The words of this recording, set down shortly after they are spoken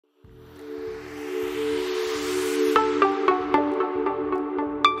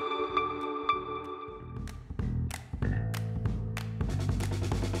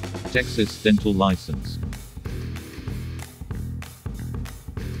Texas dental license.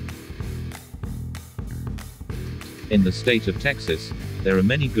 In the state of Texas, there are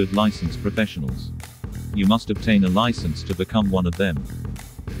many good licensed professionals. You must obtain a license to become one of them.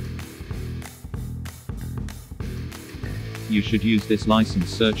 You should use this license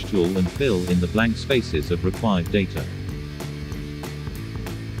search tool and fill in the blank spaces of required data.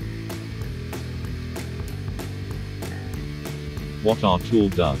 What our tool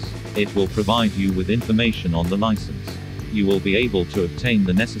does. It will provide you with information on the license. You will be able to obtain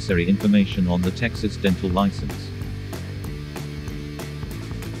the necessary information on the Texas dental license.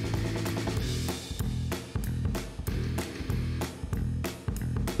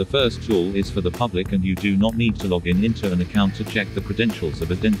 The first tool is for the public, and you do not need to log in into an account to check the credentials of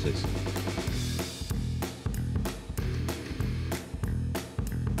a dentist.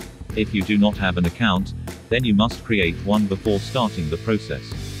 If you do not have an account, then you must create one before starting the process.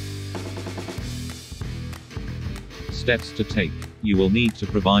 Steps to take. You will need to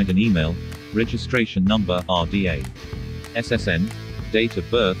provide an email, registration number (RDA), SSN, date of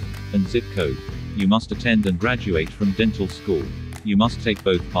birth, and zip code. You must attend and graduate from dental school. You must take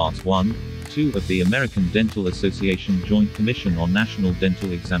both Parts 1, 2 of the American Dental Association Joint Commission on National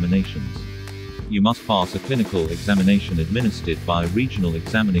Dental Examinations. You must pass a clinical examination administered by a regional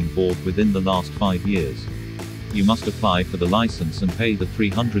examining board within the last 5 years. You must apply for the license and pay the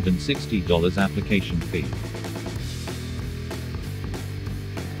 $360 application fee.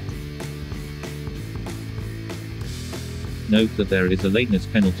 Note that there is a lateness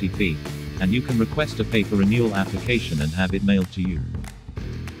penalty fee, and you can request a paper renewal application and have it mailed to you.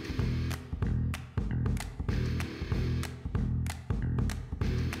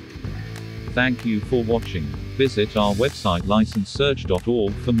 Thank you for watching. Visit our website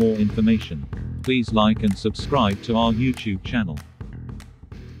licensesearch.org for more information. Please like and subscribe to our YouTube channel.